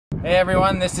Hey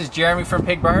everyone, this is Jeremy from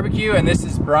Pig Barbecue, and this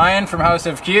is Brian from House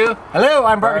of Q. Hello,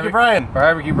 I'm Barbecue Brian.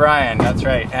 Barbecue Brian, that's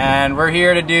right. And we're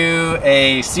here to do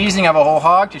a seasoning of a whole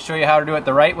hog to show you how to do it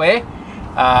the right way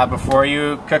before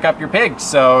you cook up your pig.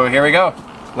 So here we go.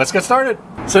 Let's get started.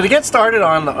 So to get started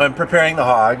on preparing the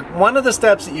hog, one of the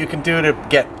steps that you can do to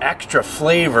get extra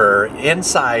flavor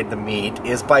inside the meat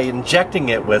is by injecting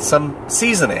it with some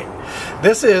seasoning.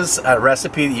 This is a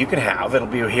recipe that you can have. It'll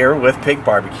be here with Pig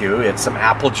Barbecue. It's some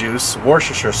apple juice,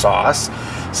 Worcestershire sauce,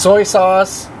 soy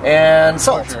sauce, and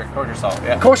salt. Kosher salt,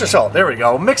 yeah. Kosher salt, there we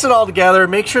go. Mix it all together.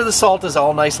 Make sure the salt is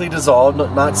all nicely dissolved,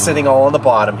 not sitting all on the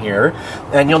bottom here.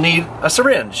 And you'll need a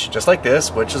syringe, just like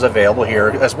this, which is available here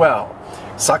as well.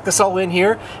 Suck this all in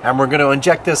here, and we're going to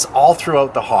inject this all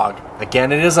throughout the hog.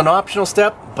 Again, it is an optional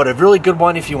step, but a really good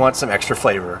one if you want some extra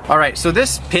flavor. All right, so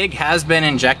this pig has been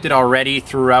injected already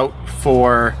throughout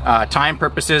for time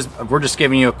purposes. We're just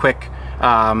giving you a quick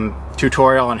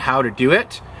tutorial on how to do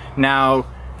it. Now,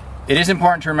 it is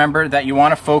important to remember that you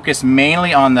want to focus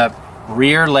mainly on the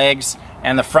rear legs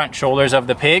and the front shoulders of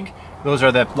the pig. Those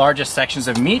are the largest sections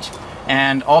of meat.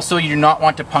 And also, you do not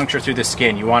want to puncture through the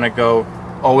skin. You want to go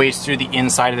always through the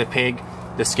inside of the pig.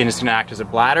 The skin is going to act as a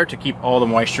bladder to keep all the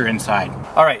moisture inside.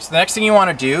 All right, so the next thing you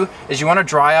want to do is you want to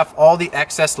dry off all the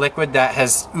excess liquid that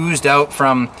has oozed out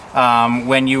from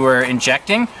when you were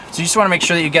injecting. So you just want to make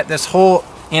sure that you get this whole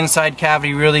inside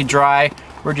cavity really dry.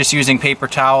 We're just using paper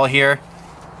towel here.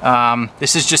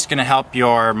 This is just going to help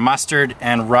your mustard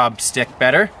and rub stick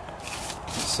better.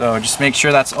 So just make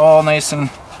sure that's all nice and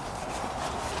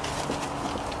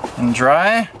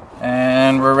dry.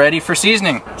 And we're ready for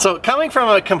seasoning. So coming from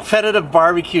a competitive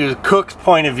barbecue cook's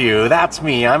point of view, that's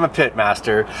me, I'm a pit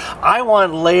master. I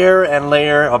want layer and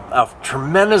layer of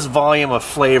tremendous volume of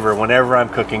flavor whenever I'm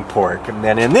cooking pork. And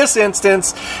then in this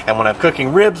instance, and when I'm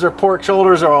cooking ribs or pork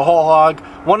shoulders or a whole hog,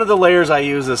 one of the layers I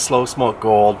use is Slow Smoke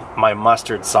Gold, my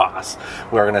mustard sauce.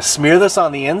 We're gonna smear this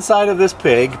on the inside of this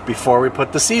pig before we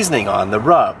put the seasoning on, the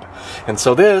rub. And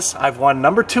so this, I've won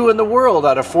 #2 in the world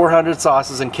out of 400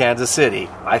 sauces in Kansas City.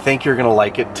 I think you're gonna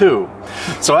like it too.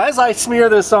 So as I smear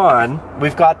this on,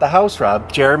 we've got the house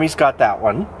rub. Jeremy's got that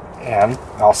one. And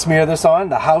I'll smear this on.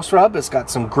 The house rub has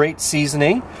got some great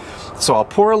seasoning. So I'll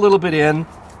pour a little bit in,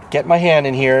 get my hand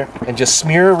in here, and just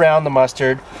smear around the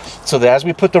mustard so that as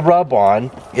we put the rub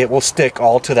on, it will stick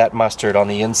all to that mustard on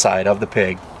the inside of the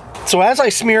pig. So as I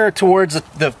smear it towards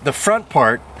the front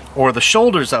part, or the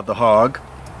shoulders of the hog,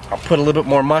 I'll put a little bit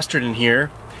more mustard in here.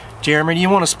 Jeremy, do you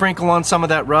want to sprinkle on some of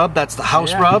that rub? That's the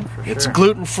house rub. It's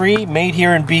gluten-free, made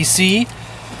here in BC.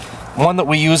 One that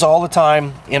we use all the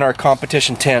time in our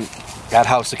competition tent at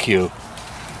House of Q.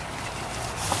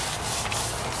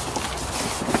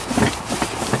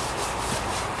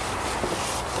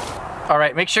 All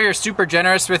right, make sure you're super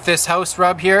generous with this house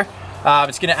rub here.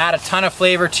 It's gonna add a ton of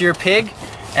flavor to your pig.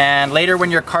 And later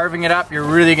when you're carving it up, you're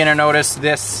really gonna notice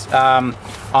this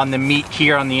on the meat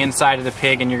here on the inside of the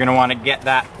pig, and you're gonna wanna get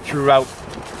that throughout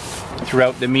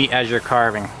the meat as you're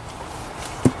carving.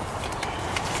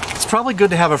 It's probably good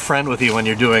to have a friend with you when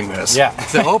you're doing this. Yeah.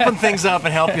 To open things up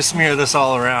and help you smear this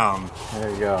all around. There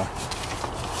you go.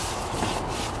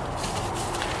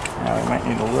 Now we might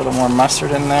need a little more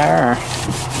mustard in there, or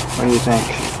what do you think?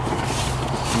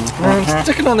 It's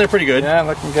sticking on there pretty good. Yeah,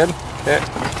 looking good. Okay.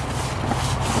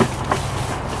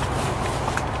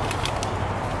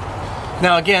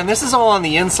 Now again, this is all on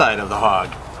the inside of the hog.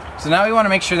 So now we want to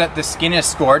make sure that the skin is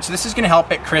scored. So this is going to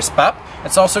help it crisp up.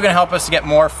 It's also going to help us to get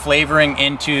more flavoring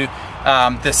into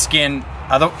the skin.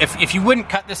 Although if you wouldn't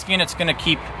cut the skin, it's going to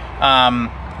keep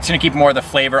more of the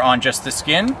flavor on just the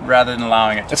skin rather than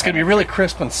allowing it to. It's going to be really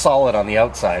crisp and solid on the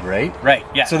outside, right? Right,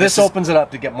 yeah. So this opens it up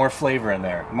to get more flavor in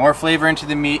there. More flavor into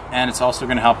the meat, and it's also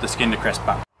going to help the skin to crisp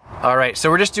up. All right,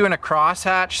 so we're just doing a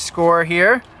crosshatch score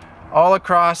here, all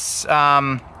across,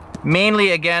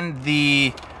 mainly again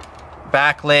the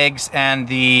back legs and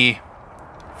the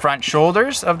front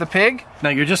shoulders of the pig. Now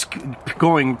you're just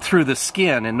going through the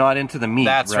skin and not into the meat,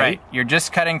 That's right. You're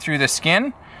just cutting through the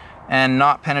skin and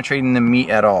not penetrating the meat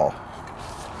at all.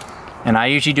 And I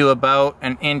usually do about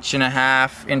 1.5 inches,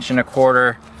 1.25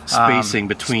 inches spacing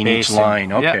between each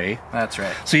line. Okay. Yep, that's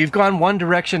right. So you've gone one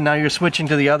direction, now you're switching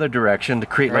to the other direction to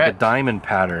create like a diamond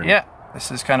pattern. Yeah, this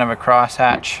is kind of a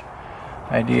crosshatch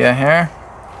idea here.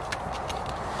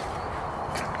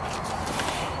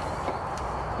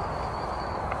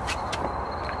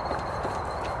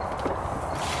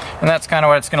 And that's kind of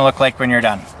what it's going to look like when you're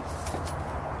done.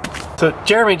 So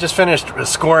Jeremy just finished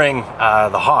scoring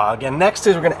the hog, and next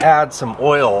is we're going to add some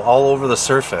oil all over the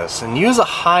surface, and use a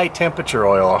high temperature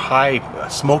oil, a high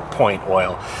smoke point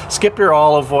oil. Skip your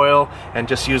olive oil and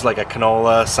just use like a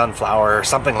canola, sunflower, or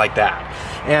something like that.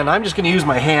 And I'm just going to use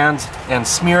my hands and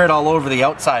smear it all over the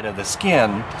outside of the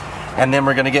skin, and then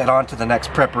we're going to get on to the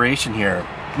next preparation here.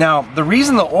 Now, the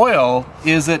reason the oil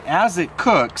is that as it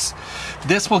cooks,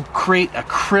 this will create a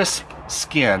crisp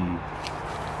skin.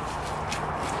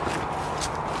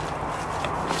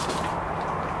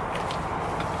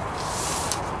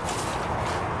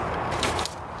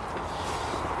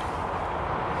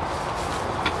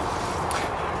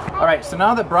 Alright, so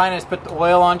now that Brian has put the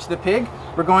oil onto the pig,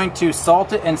 we're going to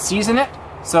salt it and season it.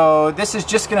 So this is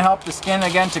just going to help the skin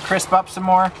again to crisp up some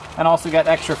more and also get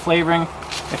extra flavoring.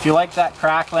 If you like that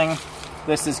crackling,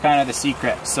 this is kind of the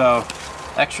secret. So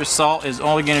extra salt is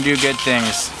only going to do good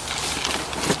things.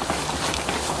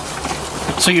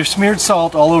 So you've smeared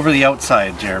salt all over the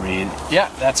outside, Jeremy.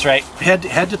 Yeah, that's right. Head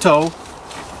to toe.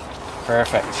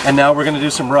 Perfect. And now we're going to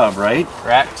do some rub, right?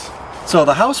 Correct. So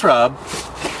the house rub,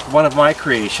 one of my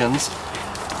creations,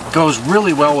 goes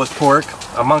really well with pork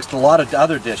amongst a lot of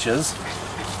other dishes.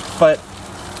 But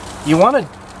you want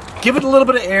to give it a little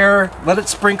bit of air, let it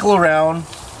sprinkle around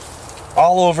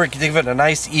all over, give it a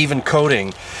nice even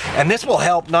coating. And this will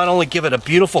help not only give it a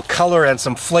beautiful color and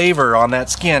some flavor on that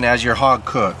skin as your hog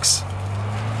cooks.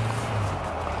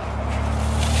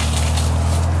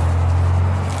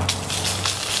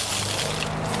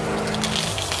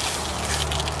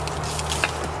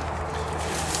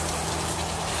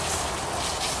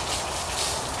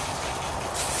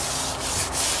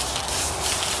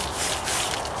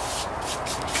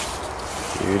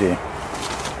 Beauty.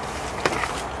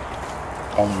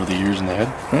 All over the ears and the head?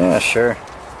 Yeah, sure. Go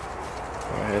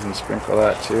ahead and sprinkle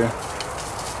that too.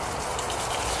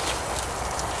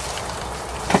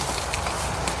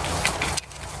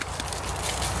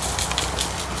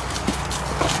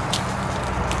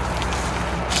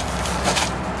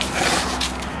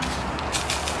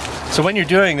 So when you're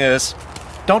doing this,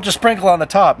 don't just sprinkle on the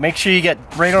top. Make sure you get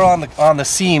right on the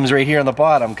seams right here on the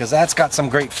bottom, because that's got some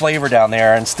great flavor down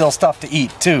there and still stuff to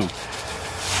eat too.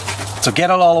 So get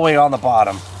it all the way on the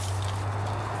bottom.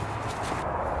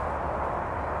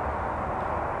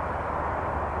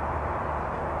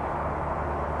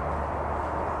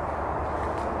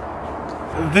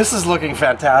 This is looking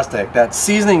fantastic. That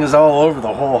seasoning is all over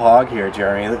the whole hog here,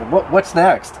 Jeremy. What's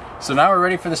next? So now we're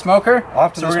ready for the smoker.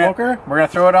 Off to the smoker? We're gonna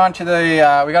throw it onto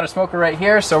the, we got a smoker right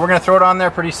here, so we're gonna throw it on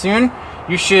there pretty soon.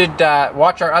 You should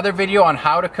watch our other video on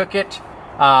how to cook it.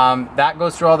 That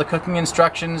goes through all the cooking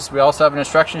instructions. We also have an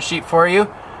instruction sheet for you.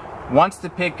 Once the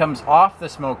pig comes off the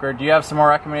smoker, do you have some more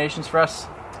recommendations for us?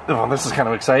 Oh, this is kind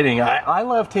of exciting. I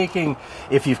love taking,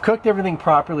 if you've cooked everything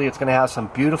properly, it's going to have some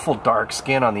beautiful dark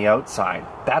skin on the outside.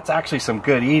 That's actually some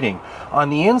good eating.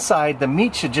 On the inside, the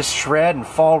meat should just shred and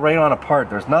fall right on apart.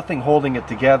 There's nothing holding it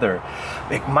together.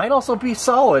 It might also be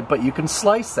solid, but you can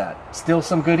slice that. Still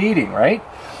some good eating, right?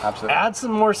 Absolutely. Add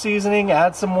some more seasoning,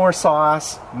 add some more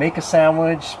sauce, make a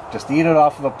sandwich, just eat it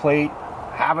off of a plate.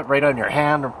 Have it right on your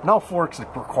hand. No forks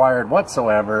required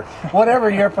whatsoever. Whatever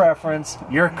your preference,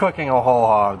 you're cooking a whole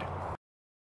hog.